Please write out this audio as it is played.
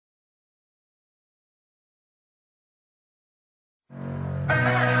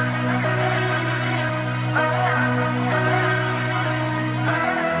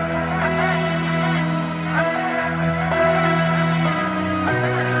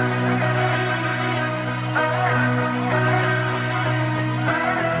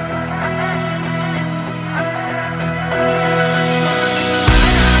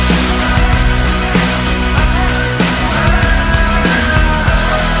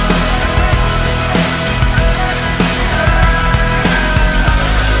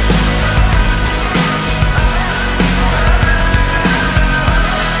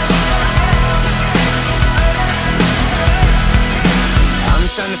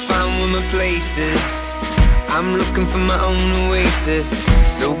I'm looking for my own oasis,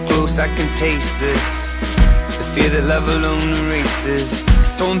 so close I can taste this, the fear that love alone erases.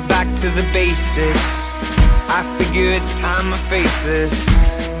 So I'm back to the basics, I figure it's time I face this,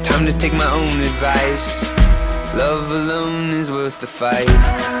 time to take my own advice. Love alone is worth the fight.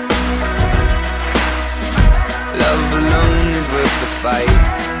 Love alone is worth the fight.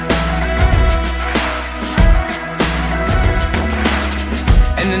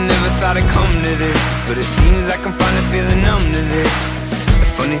 And I never thought I'd come to this, but it seems like I'm finally feeling numb to this. The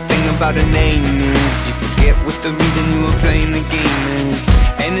funny thing about a name is you forget what the reason you were playing the game is.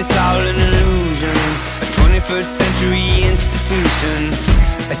 And it's all an illusion, a 21st century institution.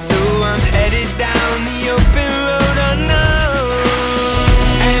 And so I'm headed down the open road unknown,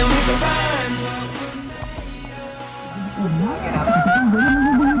 and we find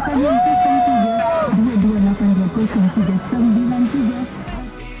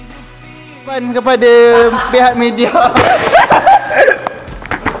what kepada pihak media.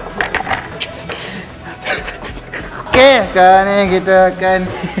 Okey, sekarang ni kita akan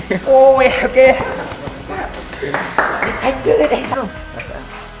okey. Excited dah tu.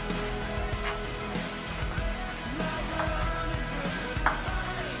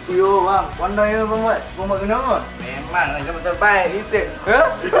 Yo bang, pandai ya buat guna apa? Memang macam terbaik itu. Ha?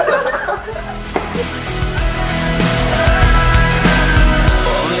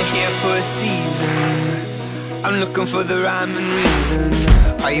 Only here for a season, I'm looking for the rhyme and reason.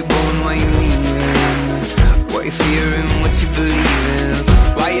 Are you born, why you leaving? What you fearing, what you believing?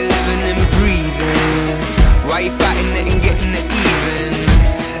 Why you living and breathing? Why you fighting it and getting it even?